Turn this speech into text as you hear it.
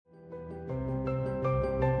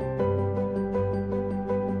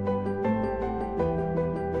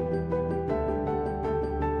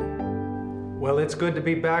it's good to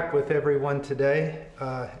be back with everyone today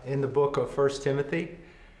in the book of 1 Timothy.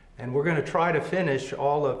 And we're going to try to finish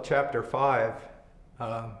all of chapter 5.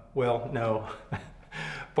 Part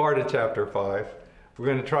of chapter 5. We're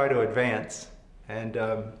going to try to advance.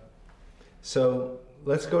 And so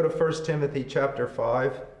let's go to 1 Timothy chapter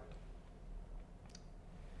 5.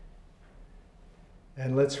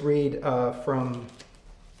 And let's read from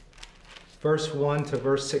verse 1 to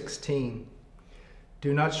verse 16.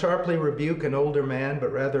 Do not sharply rebuke an older man,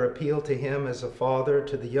 but rather appeal to him as a father,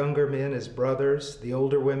 to the younger men as brothers, the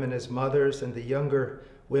older women as mothers, and the younger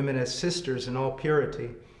women as sisters in all purity.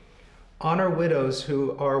 Honor widows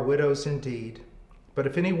who are widows indeed. But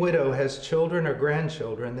if any widow has children or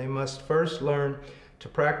grandchildren, they must first learn to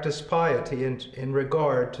practice piety in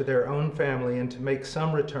regard to their own family and to make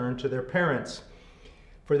some return to their parents.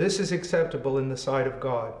 For this is acceptable in the sight of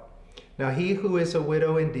God. Now he who is a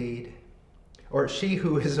widow indeed, or she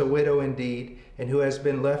who is a widow indeed, and who has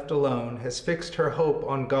been left alone, has fixed her hope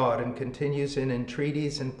on God and continues in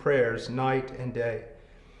entreaties and prayers night and day.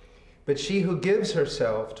 But she who gives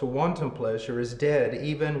herself to wanton pleasure is dead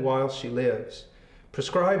even while she lives.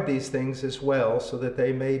 Prescribe these things as well, so that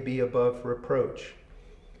they may be above reproach.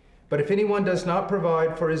 But if anyone does not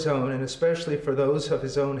provide for his own, and especially for those of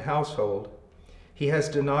his own household, he has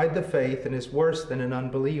denied the faith and is worse than an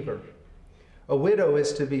unbeliever. A widow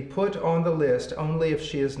is to be put on the list only if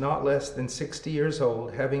she is not less than 60 years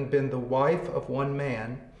old, having been the wife of one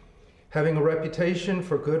man, having a reputation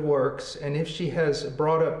for good works, and if she has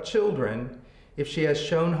brought up children, if she has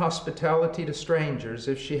shown hospitality to strangers,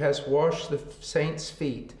 if she has washed the saints'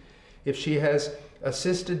 feet, if she has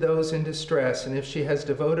assisted those in distress, and if she has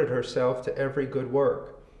devoted herself to every good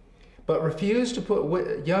work. But refuse to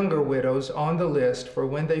put younger widows on the list, for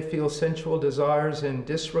when they feel sensual desires in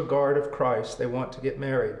disregard of Christ, they want to get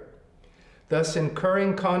married, thus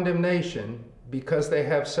incurring condemnation because they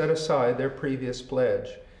have set aside their previous pledge.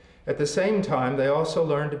 At the same time, they also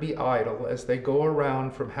learn to be idle as they go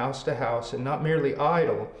around from house to house, and not merely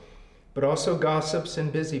idle, but also gossips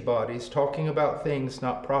and busybodies, talking about things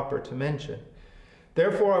not proper to mention.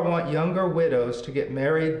 Therefore, I want younger widows to get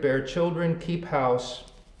married, bear children, keep house,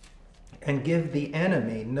 and give the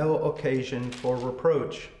enemy no occasion for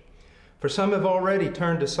reproach. For some have already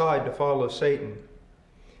turned aside to follow Satan.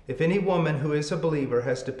 If any woman who is a believer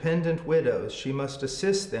has dependent widows, she must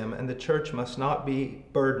assist them, and the church must not be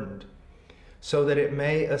burdened, so that it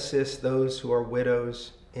may assist those who are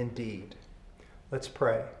widows indeed. Let's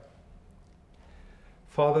pray.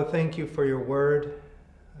 Father, thank you for your word.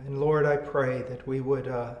 And Lord, I pray that we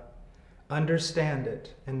would understand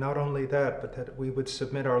it, and not only that, but that we would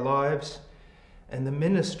submit our lives and the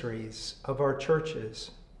ministries of our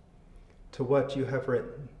churches to what you have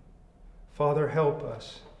written. Father, help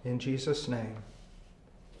us in Jesus' name.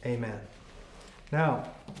 Amen. Now,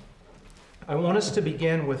 I want us to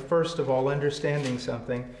begin with, first of all, understanding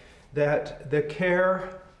something, that the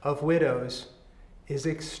care of widows is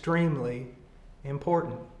extremely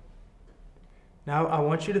important. Now, I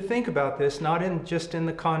want you to think about this, not just in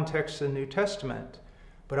the context of the New Testament,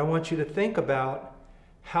 but I want you to think about,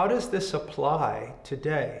 how does this apply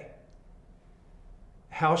today?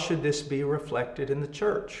 How should this be reflected in the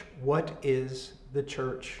church? What is the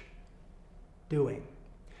church doing?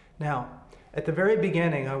 Now, at the very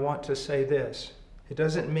beginning, I want to say this. It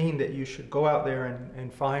doesn't mean that you should go out there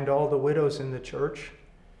and find all the widows in the church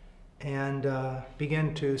and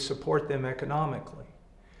begin to support them economically.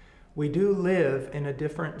 We do live in a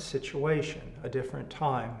different situation, a different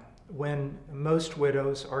time, when most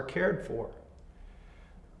widows are cared for.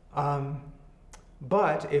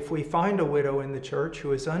 But if we find a widow in the church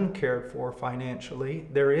who is uncared for financially,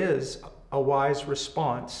 there is a wise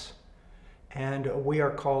response, and we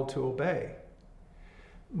are called to obey.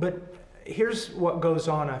 But here's what goes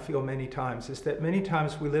on, I feel, many times, is that many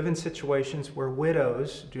times we live in situations where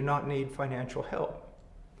widows do not need financial help,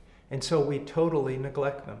 and so we totally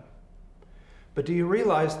neglect them. But do you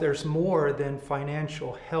realize there's more than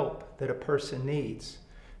financial help that a person needs?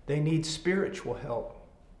 They need spiritual help.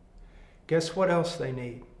 Guess what else they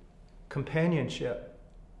need? Companionship,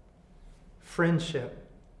 friendship.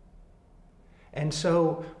 And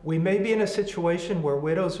so we may be in a situation where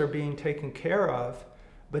widows are being taken care of,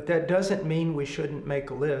 but that doesn't mean we shouldn't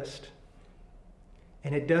make a list.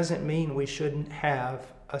 And it doesn't mean we shouldn't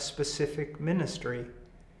have a specific ministry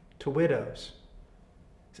to widows.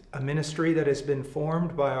 A ministry that has been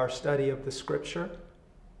formed by our study of the Scripture,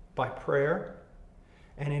 by prayer,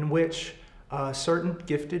 and in which certain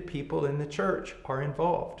gifted people in the church are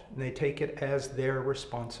involved, and they take it as their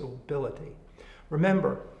responsibility.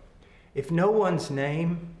 Remember, if no one's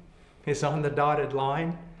name is on the dotted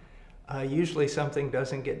line, usually something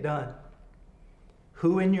doesn't get done.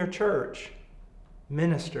 Who in your church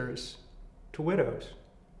ministers to widows?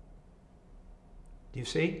 Do you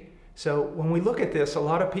see? So when we look at this, a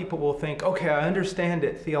lot of people will think, okay, I understand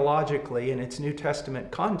it theologically in its New Testament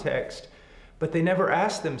context, but they never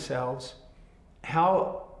ask themselves,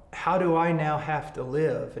 how do I now have to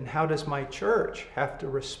live? And how does my church have to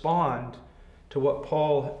respond to what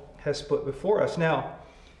Paul has put before us? Now,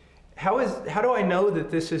 how do I know that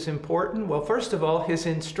this is important? Well, first of all, his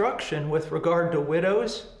instruction with regard to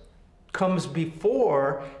widows comes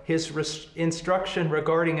before his instruction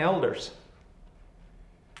regarding elders.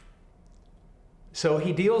 So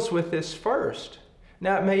he deals with this first.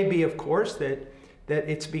 Now, it may be, of course, that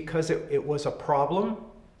it's because it was a problem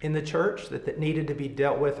in the church that needed to be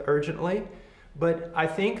dealt with urgently. But I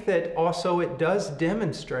think that also it does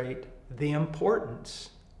demonstrate the importance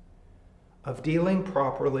of dealing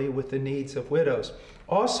properly with the needs of widows.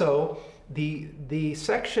 Also, the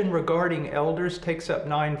section regarding elders takes up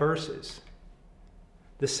 9 verses.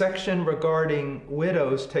 The section regarding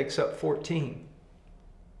widows takes up 14.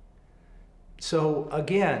 So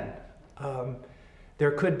again,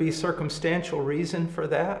 there could be circumstantial reason for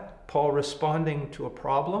that, Paul responding to a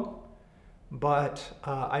problem, but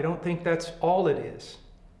I don't think that's all it is.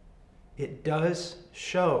 It does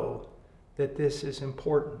show that this is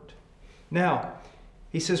important. Now,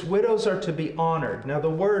 he says widows are to be honored. Now, the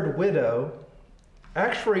word widow,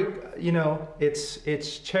 actually,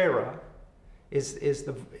 it's chera, is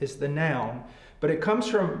the noun, but it comes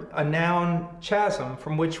from a noun chasm,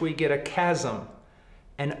 from which we get a chasm,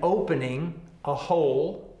 an opening, a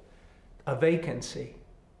hole, a vacancy.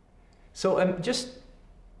 So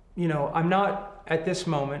I'm not at this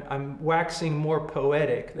moment, I'm waxing more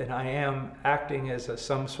poetic than I am acting as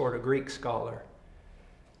some sort of Greek scholar.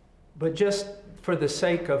 But just for the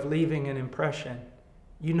sake of leaving an impression,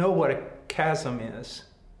 you know what a chasm is.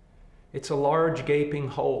 It's a large gaping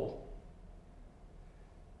hole.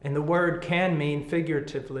 And the word can mean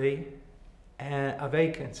figuratively a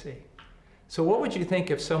vacancy. So what would you think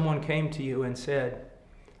if someone came to you and said,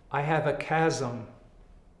 I have a chasm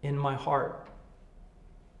in my heart,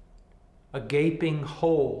 a gaping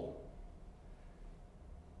hole,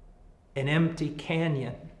 an empty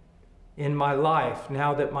canyon in my life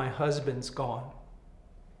now that my husband's gone,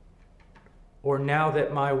 or now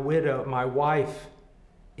that my wife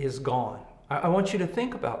is gone? I want you to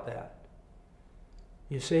think about that.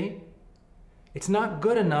 You see? It's not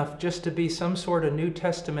good enough just to be some sort of New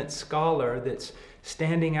Testament scholar that's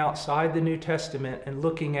standing outside the New Testament and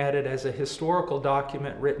looking at it as a historical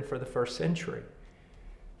document written for the first century.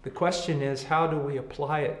 The question is, how do we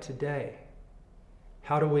apply it today?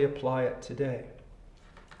 How do we apply it today?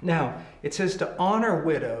 Now, it says to honor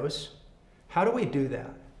widows. How do we do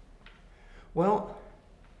that? Well,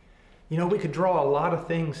 we could draw a lot of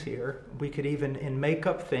things here. We could even make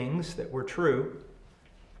up things that were true.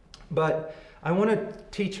 But I want to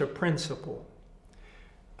teach a principle.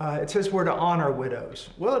 It says we're to honor widows.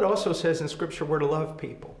 Well, it also says in Scripture we're to love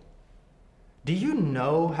people. Do you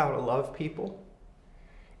know how to love people?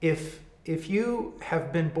 If you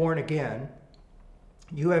have been born again,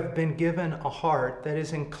 you have been given a heart that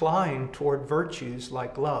is inclined toward virtues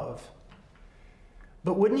like love.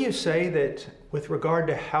 But wouldn't you say that with regard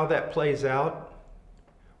to how that plays out,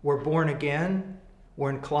 we're born again, we're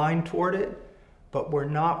inclined toward it, but we're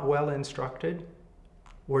not well instructed?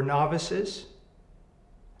 We're novices.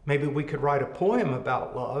 Maybe we could write a poem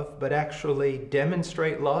about love, but actually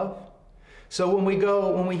demonstrate love. So when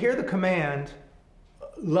we hear the command,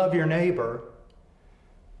 love your neighbor,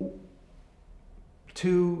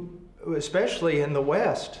 especially in the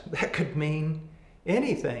West, that could mean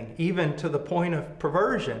anything, even to the point of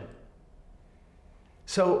perversion.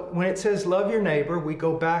 So when it says love your neighbor, we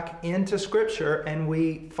go back into Scripture and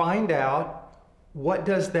we find out, what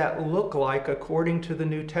does that look like according to the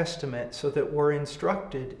New Testament, so that we're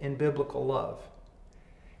instructed in biblical love?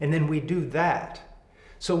 And then we do that.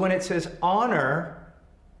 So when it says honor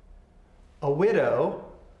a widow,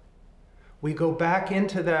 we go back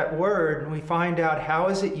into that word and we find out how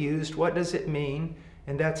is it used, what does it mean,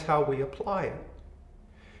 and that's how we apply it.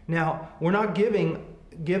 Now, we're not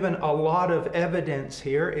given a lot of evidence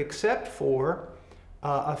here except for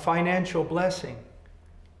a financial blessing.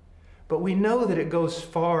 But we know that it goes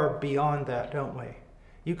far beyond that, don't we?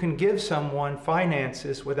 You can give someone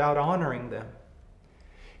finances without honoring them.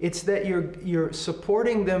 It's that you're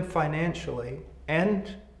supporting them financially,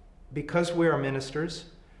 and because we are ministers,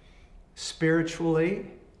 spiritually,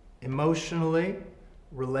 emotionally,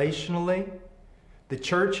 relationally. The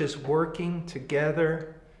church is working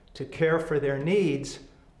together to care for their needs,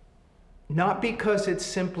 not because it's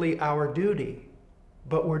simply our duty,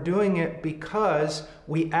 but we're doing it because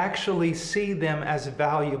we actually see them as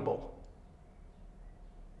valuable.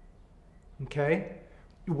 Okay?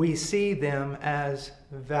 We see them as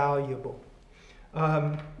valuable.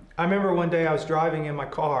 I remember one day I was driving in my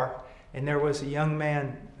car, and there was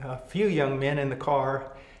a few young men in the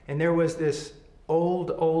car, and there was this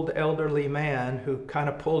old elderly man who kind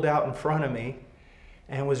of pulled out in front of me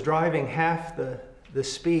and was driving half the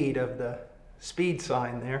speed of the speed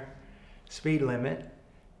sign there, speed limit.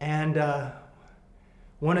 And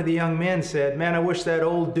one of the young men said, "Man, I wish that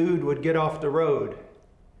old dude would get off the road."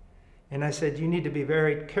 And I said, "You need to be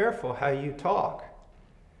very careful how you talk."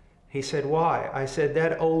 He said, "Why?" I said,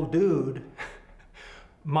 "That old dude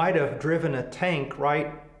might have driven a tank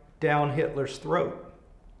right down Hitler's throat."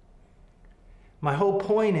 My whole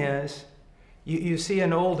point is, you see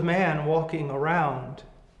an old man walking around,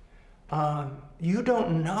 you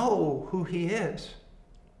don't know who he is.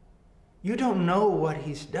 You don't know what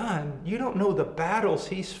he's done. You don't know the battles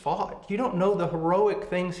he's fought. You don't know the heroic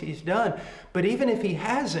things he's done. But even if he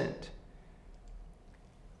hasn't,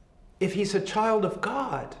 if he's a child of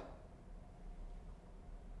God,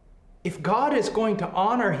 if God is going to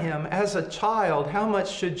honor him as a child, how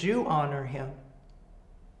much should you honor him?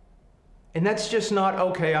 And that's just not,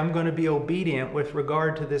 okay, I'm going to be obedient with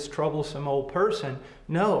regard to this troublesome old person.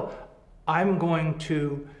 No, I'm going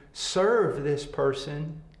to serve this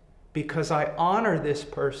person because I honor this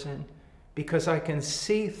person, because I can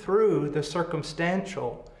see through the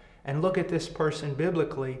circumstantial and look at this person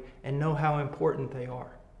biblically and know how important they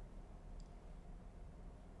are.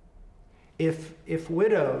 If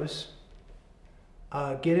widows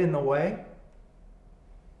get in the way,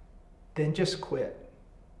 then just quit.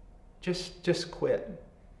 Just quit.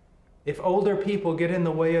 If older people get in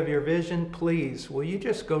the way of your vision, please, will you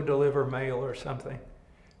just go deliver mail or something?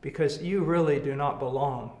 Because you really do not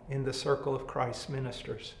belong in the circle of Christ's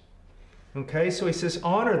ministers. Okay, so he says,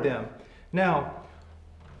 honor them. Now,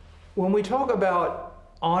 when we talk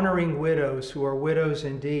about honoring widows who are widows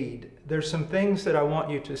indeed, there's some things that I want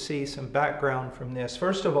you to see, some background from this.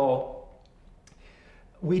 First of all,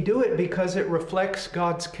 we do it because it reflects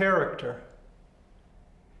God's character.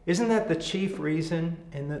 Isn't that the chief reason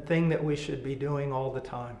and the thing that we should be doing all the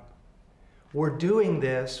time? We're doing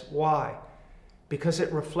this, why? Because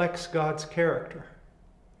it reflects God's character.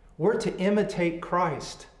 We're to imitate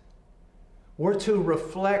Christ. We're to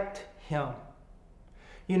reflect Him.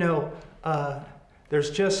 You know,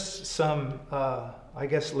 there's just some,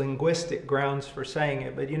 linguistic grounds for saying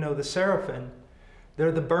it, but you know, the seraphim,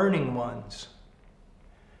 they're the burning ones.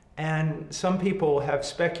 And some people have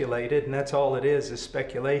speculated, and that's all it is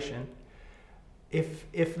speculation.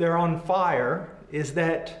 If they're on fire, is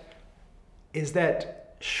that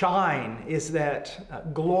shine, is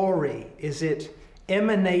that glory, is it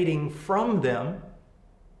emanating from them,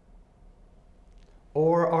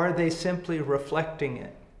 or are they simply reflecting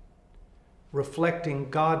it? Reflecting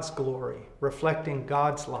God's glory, reflecting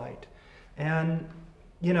God's light. And,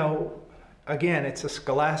 you know, again, it's a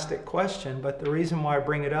scholastic question, but the reason why I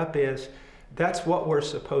bring it up is that's what we're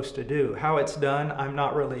supposed to do. How it's done, I'm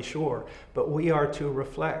not really sure, but we are to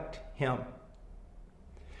reflect Him.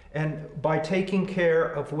 And by taking care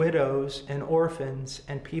of widows and orphans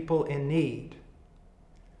and people in need,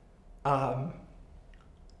 that's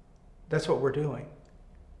what we're doing.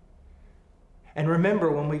 And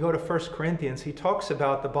remember, when we go to 1 Corinthians, he talks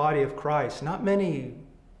about the body of Christ. Not many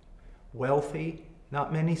wealthy,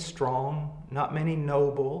 not many strong, not many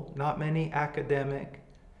noble, not many academic,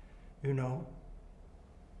 you know.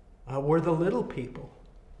 We're the little people.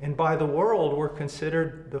 And by the world, we're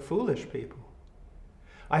considered the foolish people.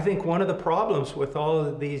 I think one of the problems with all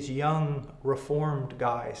of these young reformed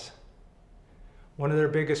guys, one of their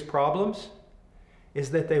biggest problems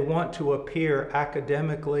is that they want to appear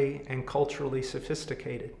academically and culturally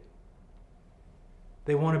sophisticated.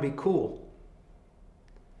 They want to be cool.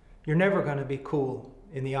 You're never going to be cool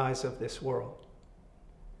in the eyes of this world.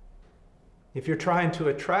 If you're trying to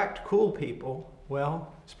attract cool people,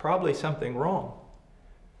 well, it's probably something wrong.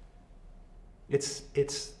 It's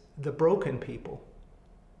the broken people.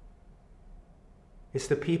 It's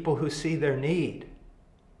the people who see their need.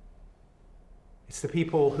 It's the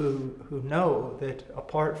people who know that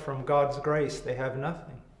apart from God's grace, they have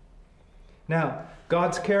nothing. Now,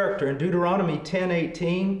 God's character in Deuteronomy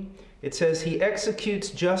 10:18, it says, He executes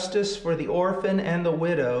justice for the orphan and the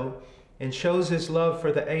widow and shows His love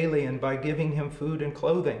for the alien by giving him food and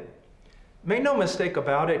clothing. Make no mistake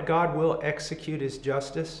about it, God will execute His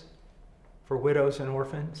justice for widows and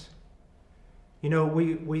orphans. You know,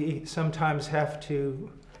 we sometimes have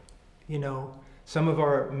to, some of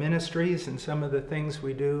our ministries and some of the things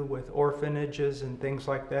we do with orphanages and things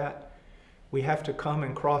like that, we have to come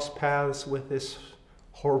and cross paths with this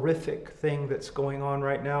horrific thing that's going on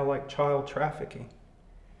right now, like child trafficking.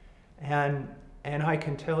 And I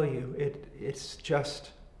can tell you, it's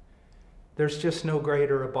just, there's just no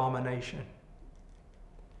greater abomination.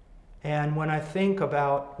 And when I think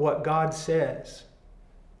about what God says,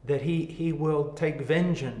 that He will take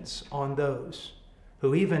vengeance on those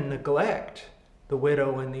who even neglect the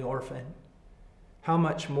widow and the orphan, how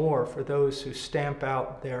much more for those who stamp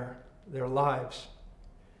out their lives.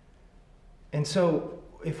 And so,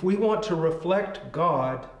 if we want to reflect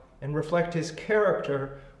God and reflect His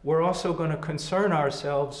character, we're also going to concern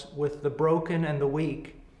ourselves with the broken and the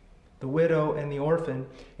weak, the widow and the orphan.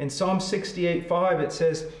 In Psalm 68:5, it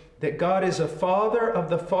says that God is a father of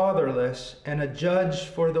the fatherless and a judge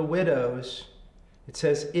for the widows. It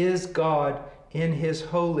says, is God in His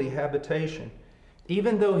holy habitation.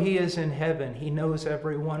 Even though He is in heaven, He knows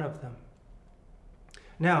every one of them.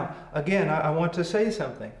 Now, again, I want to say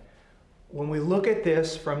something. When we look at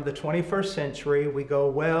this from the 21st century, we go,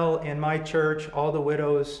 well, in my church, all the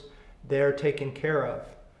widows, they're taken care of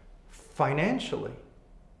financially.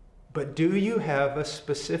 But do you have a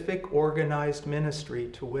specific organized ministry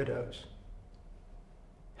to widows?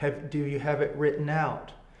 Do you have it written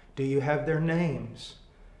out? Do you have their names?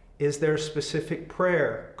 Is there specific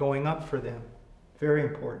prayer going up for them? Very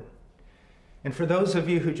important. And for those of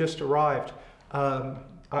you who just arrived,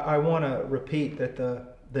 I want to repeat that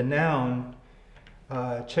the noun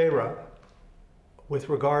chera, with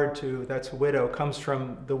regard to, that's widow, comes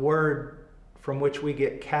from the word from which we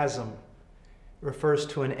get chasm. It refers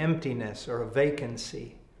to an emptiness or a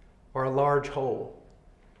vacancy or a large hole.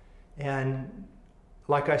 And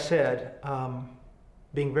like I said,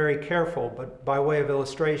 being very careful, but by way of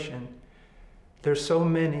illustration, there's so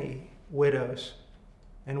many widows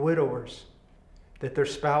and widowers that their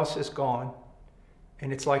spouse is gone,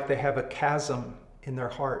 and it's like they have a chasm in their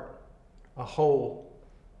heart, a hole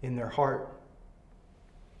in their heart.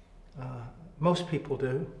 Most people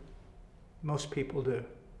do. Most people do.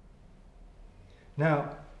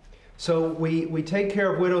 Now, so we take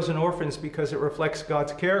care of widows and orphans because it reflects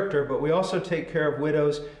God's character, but we also take care of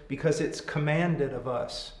widows because it's commanded of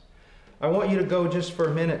us. I want you to go just for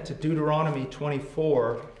a minute to Deuteronomy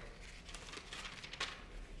 24.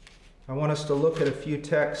 I want us to look at a few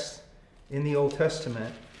texts in the Old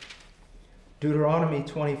Testament. Deuteronomy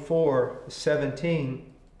 24:17.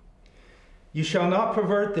 You shall not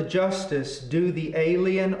pervert the justice due the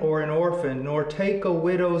alien or an orphan, nor take a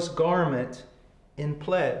widow's garment in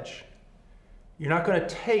pledge. You're not going to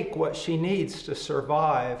take what she needs to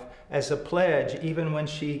survive as a pledge, even when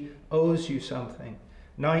she owes you something.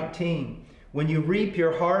 19. When you reap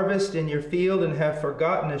your harvest in your field and have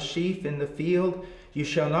forgotten a sheaf in the field, you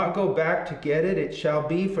shall not go back to get it. It shall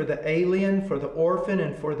be for the alien, for the orphan,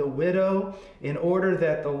 and for the widow, in order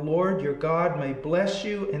that the Lord your God may bless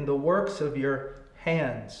you in the works of your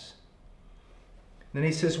hands. Then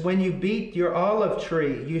he says, when you beat your olive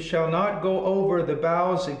tree, you shall not go over the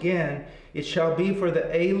boughs again. It shall be for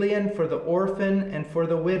the alien, for the orphan, and for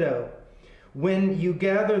the widow. When you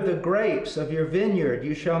gather the grapes of your vineyard,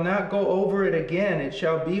 you shall not go over it again. It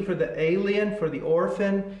shall be for the alien, for the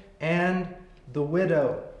orphan, and the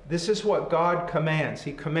widow. This is what God commands.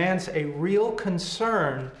 He commands a real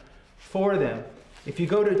concern for them. If you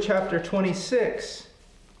go to chapter 26,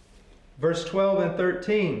 verse 12 and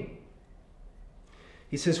 13,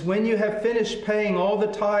 he says, when you have finished paying all the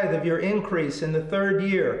tithe of your increase in the 3rd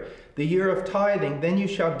year, the year of tithing, then you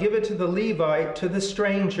shall give it to the Levite, to the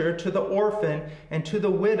stranger, to the orphan, and to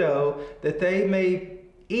the widow, that they may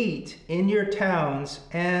eat in your towns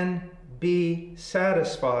and be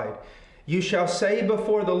satisfied. You shall say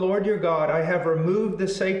before the Lord your God, I have removed the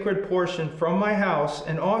sacred portion from my house,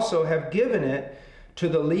 and also have given it to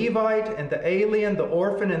the Levite and the alien, the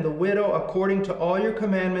orphan, and the widow, according to all your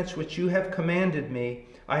commandments which you have commanded me.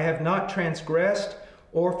 I have not transgressed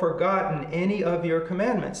or forgotten any of your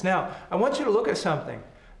commandments. Now, I want you to look at something.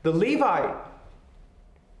 The Levite,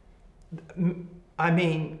 I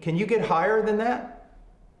mean, can you get higher than that?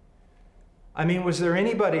 I mean, was there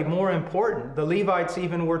anybody more important? The Levites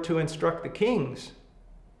even were to instruct the kings.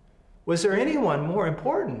 Was there anyone more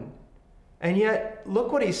important? And yet,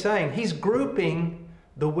 look what he's saying. He's grouping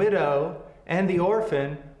the widow and the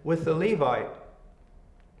orphan with the Levite.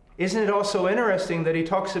 Isn't it also interesting that he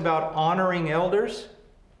talks about honoring elders?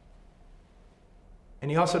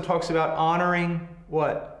 And he also talks about honoring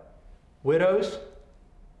what? Widows?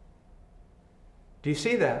 Do you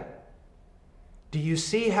see that? Do you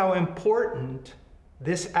see how important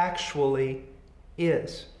this actually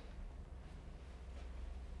is?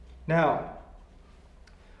 Now,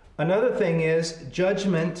 another thing is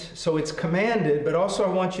judgment. So it's commanded, but also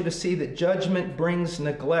I want you to see that judgment brings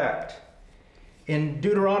neglect. In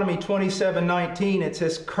Deuteronomy 27:19, it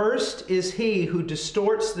says, "Cursed is he who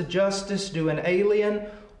distorts the justice due an alien,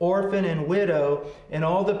 orphan, and widow, and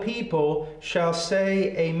all the people shall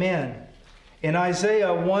say amen." In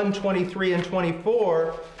Isaiah 1:23 and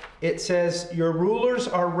 24, it says, "Your rulers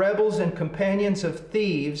are rebels and companions of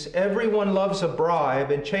thieves. Everyone loves a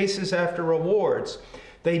bribe and chases after rewards.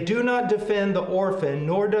 They do not defend the orphan,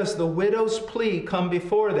 nor does the widow's plea come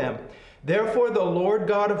before them. Therefore the Lord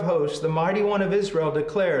God of hosts, the mighty one of Israel,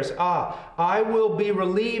 declares, I will be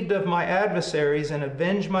relieved of my adversaries and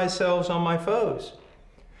avenge myself on my foes."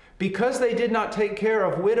 Because they did not take care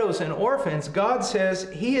of widows and orphans, God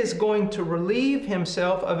says he is going to relieve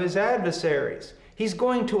himself of his adversaries. He's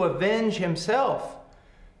going to avenge himself.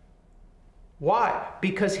 Why?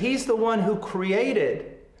 Because he's the one who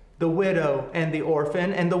created the widow and the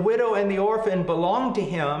orphan, and the widow and the orphan belong to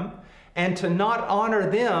him, and to not honor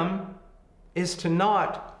them is to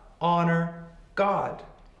not honor God.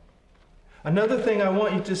 Another thing I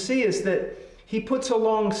want you to see is that he puts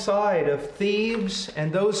alongside of thieves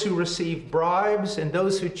and those who receive bribes and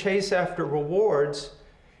those who chase after rewards,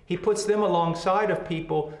 he puts them alongside of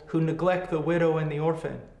people who neglect the widow and the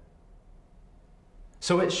orphan.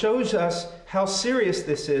 So it shows us how serious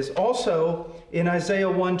this is. Also, in Isaiah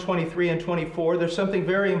 1:23 and 24, there's something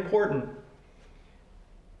very important.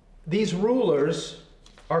 These rulers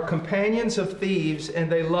are companions of thieves, and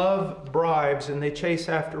they love bribes and they chase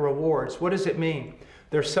after rewards. What does it mean?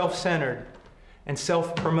 They're self-centered and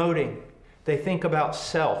self-promoting. They think about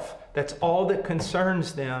self. That's all that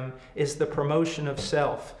concerns them, is the promotion of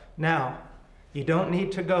self. Now, you don't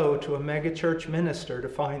need to go to a megachurch minister to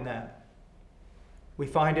find that. We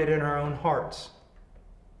find it in our own hearts.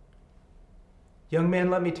 Young men,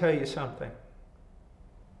 let me tell you something.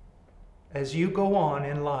 As you go on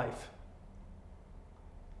in life,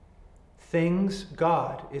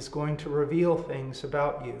 God is going to reveal things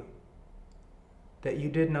about you that you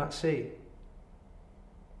did not see.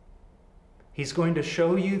 He's going to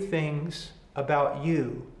show you things about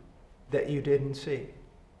you that you didn't see.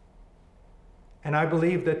 And I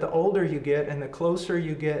believe that the older you get and the closer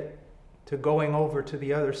you get to going over to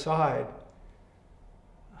the other side,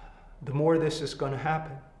 the more this is going to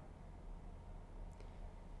happen.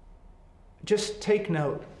 Just take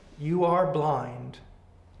note, you are blind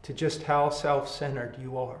to just how self-centered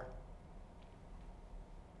you are.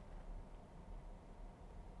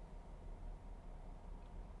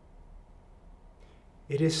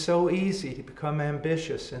 It is so easy to become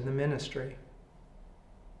ambitious in the ministry.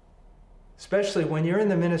 Especially when you're in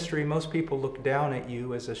the ministry, most people look down at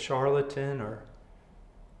you as a charlatan or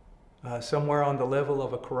somewhere on the level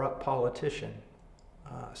of a corrupt politician,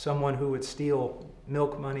 someone who would steal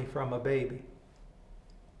milk money from a baby.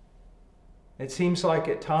 It seems like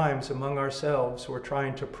at times among ourselves we're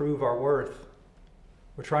trying to prove our worth.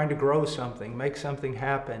 We're trying to grow something, make something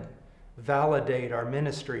happen, validate our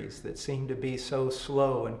ministries that seem to be so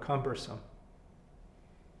slow and cumbersome.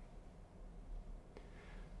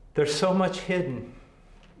 There's so much hidden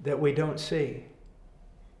that we don't see.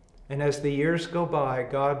 And as the years go by,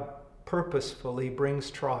 God purposefully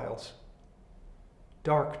brings trials,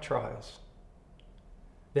 dark trials,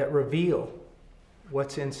 that reveal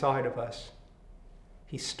what's inside of us.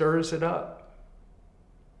 He stirs it up,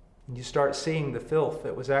 and you start seeing the filth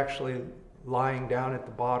that was actually lying down at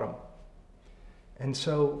the bottom. And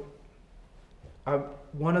so,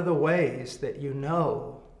 one of the ways that you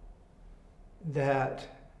know that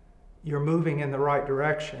you're moving in the right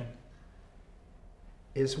direction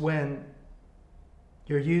is when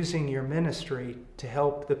you're using your ministry to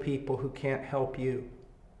help the people who can't help you.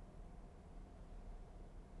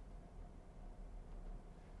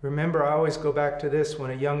 Remember, I always go back to this when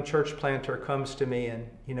a young church planter comes to me and,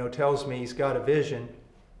 tells me he's got a vision.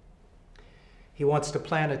 He wants to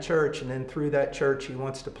plant a church, and then through that church, he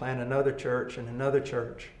wants to plant another church and another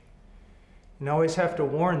church. And I always have to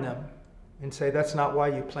warn them and say, that's not why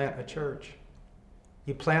you plant a church.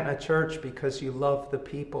 You plant a church because you love the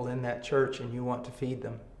people in that church and you want to feed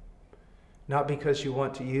them. Not because you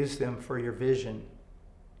want to use them for your vision,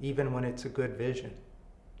 even when it's a good vision.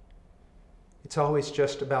 It's always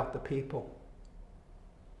just about the people.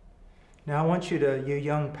 Now I want you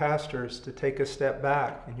young pastors, to take a step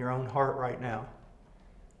back in your own heart right now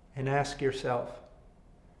and ask yourself,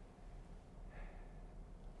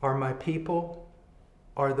 are my people,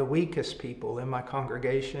 are the weakest people in my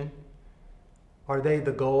congregation, are they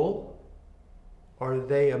the goal, or are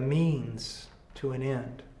they a means to an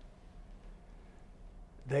end?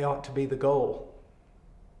 They ought to be the goal.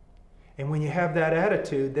 And when you have that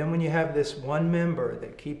attitude, then when you have this one member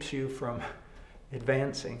that keeps you from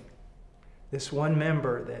advancing, this one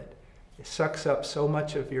member that sucks up so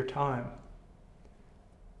much of your time,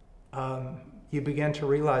 you begin to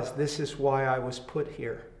realize this is why I was put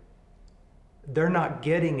here. They're not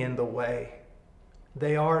getting in the way.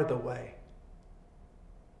 They are the way.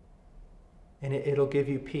 And it'll give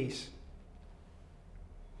you peace.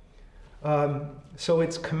 So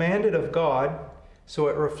it's commanded of God, so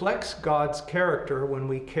it reflects God's character when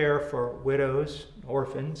we care for widows,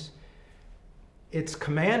 orphans. It's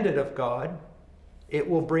commanded of God. It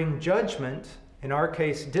will bring judgment, in our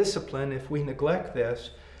case discipline, if we neglect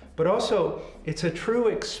this. But also, it's a true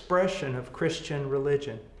expression of Christian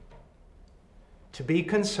religion. To be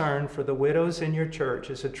concerned for the widows in your church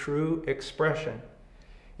is a true expression.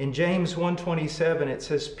 In James 1:27, it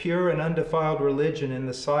says, "Pure and undefiled religion in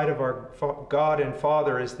the sight of our God and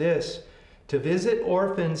Father is this, to visit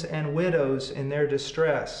orphans and widows in their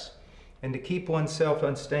distress, and to keep oneself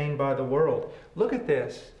unstained by the world." Look at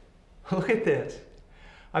this. Look at this.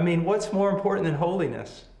 I mean, what's more important than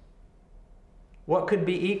holiness? What could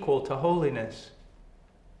be equal to holiness?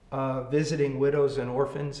 Visiting widows and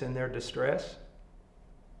orphans in their distress?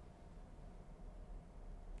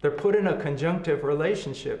 They're put in a conjunctive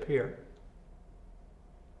relationship here.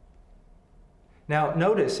 Now,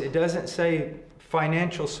 notice it doesn't say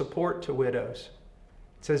financial support to widows.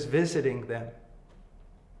 It says visiting them.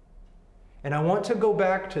 And I want to go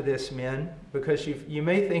back to this, men, because you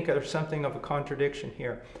may think there's something of a contradiction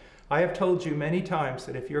here. I have told you many times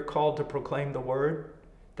that if you're called to proclaim the word,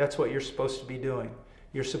 that's what you're supposed to be doing.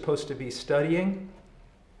 You're supposed to be studying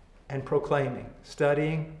and proclaiming.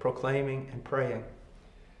 Studying, proclaiming, and praying.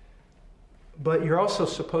 But you're also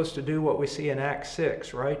supposed to do what we see in Acts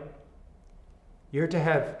 6, right? You're to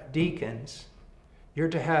have deacons. You're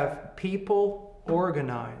to have people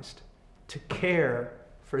organized to care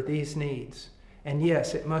for these needs. And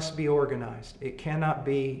yes, it must be organized. It cannot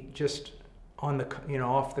be just on the,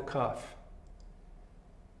 off the cuff.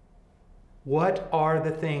 What are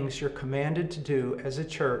the things you're commanded to do as a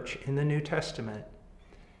church in the New Testament?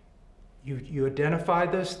 You identify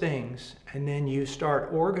those things, and then you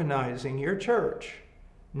start organizing your church,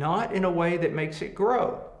 not in a way that makes it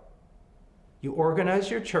grow. You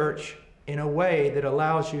organize your church in a way that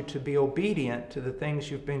allows you to be obedient to the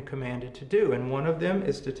things you've been commanded to do, and one of them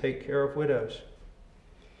is to take care of widows.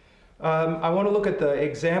 I want to look at the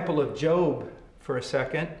example of Job for a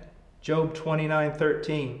second. Job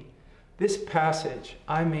 29:13. This passage,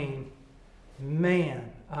 I mean,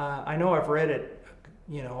 man, I know I've read it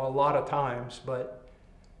a lot of times, but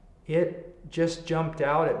it just jumped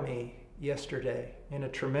out at me yesterday in a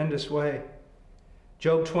tremendous way.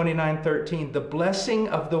 Job 29:13, "The blessing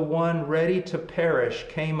of the one ready to perish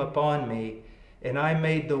came upon me, and I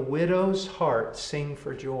made the widow's heart sing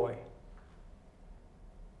for joy."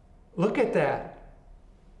 Look at that.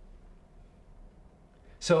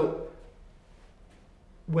 So,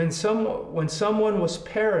 when someone was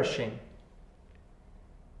perishing,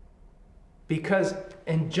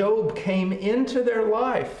 and Job came into their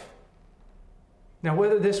life. Now,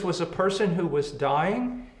 whether this was a person who was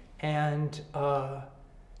dying and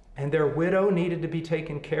their widow needed to be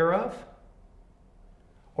taken care of,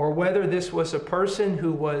 or whether this was a person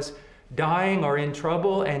who was dying or in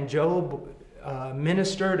trouble and Job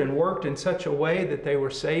ministered and worked in such a way that they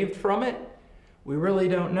were saved from it, we really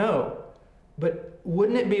don't know. But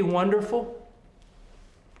wouldn't it be wonderful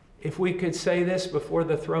if we could say this before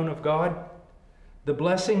the throne of God? The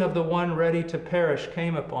blessing of the one ready to perish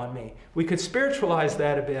came upon me. We could spiritualize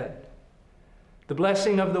that a bit. The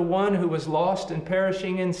blessing of the one who was lost and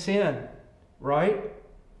perishing in sin, right?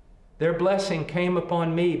 Their blessing came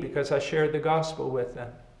upon me because I shared the gospel with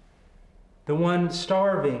them. The one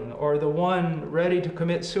starving, or the one ready to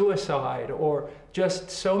commit suicide, or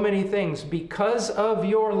just so many things. Because of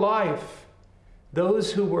your life,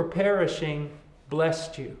 those who were perishing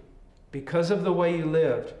blessed you because of the way you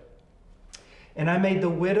lived. And I made the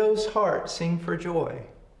widow's heart sing for joy.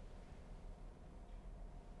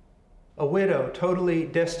 A widow, totally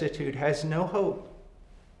destitute, has no hope.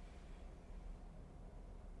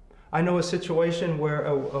 I know a situation where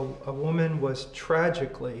a woman was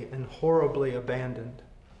tragically and horribly abandoned,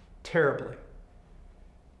 terribly,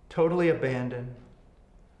 totally abandoned,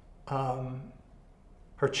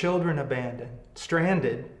 her children abandoned,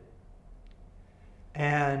 stranded,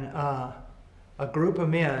 and a group of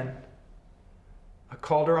men, I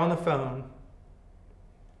called her on the phone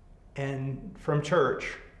and from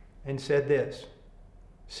church and said this,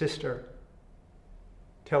 "Sister,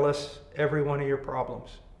 tell us every one of your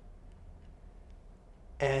problems."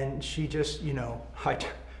 And she just,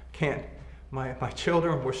 My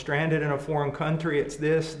children were stranded in a foreign country. It's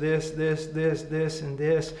this, and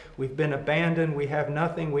this. We've been abandoned. We have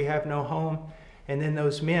nothing. We have no home. And then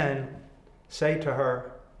those men say to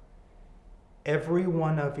her, every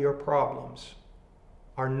one of your problems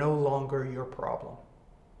are no longer your problem.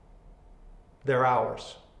 They're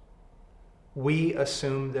ours. We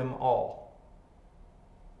assume them all.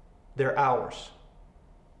 They're ours.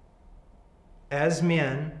 As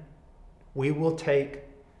men, we will take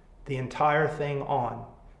the entire thing on.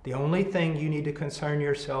 The only thing you need to concern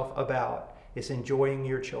yourself about is enjoying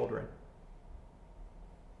your children,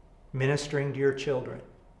 ministering to your children.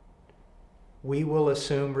 We will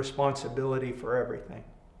assume responsibility for everything.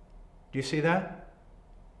 Do you see that?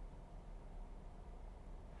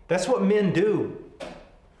 That's what men do.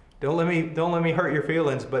 Don't let me hurt your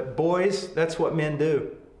feelings, but boys, that's what men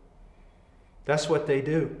do. That's what they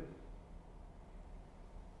do.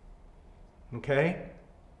 Okay?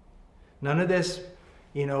 None of this,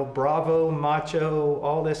 bravo, macho,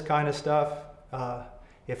 all this kind of stuff.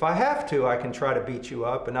 If I have to, I can try to beat you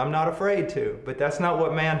up, and I'm not afraid to. But that's not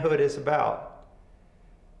what manhood is about.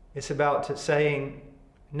 It's about saying,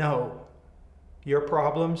 no, your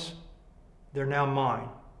problems, they're now mine.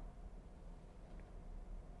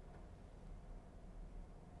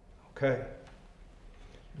 Okay.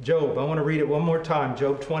 Job, I want to read it one more time.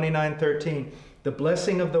 Job 29:13. The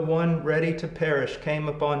blessing of the one ready to perish came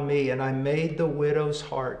upon me, and I made the widow's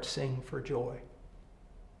heart sing for joy.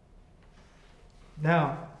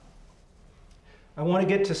 Now, I want to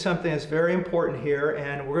get to something that's very important here,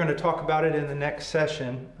 and we're going to talk about it in the next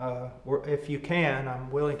session. If you can, I'm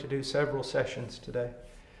willing to do several sessions today.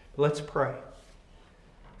 Let's pray.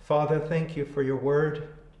 Father, thank you for your word,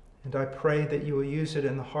 and I pray that you will use it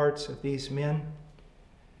in the hearts of these men,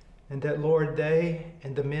 and that, Lord, they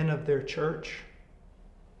and the men of their church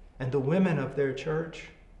and the women of their church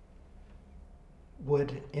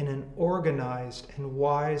would, in an organized and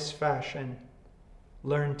wise fashion,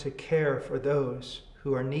 learn to care for those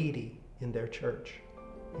who are needy in their church.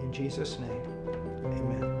 In Jesus' name,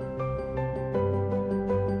 amen.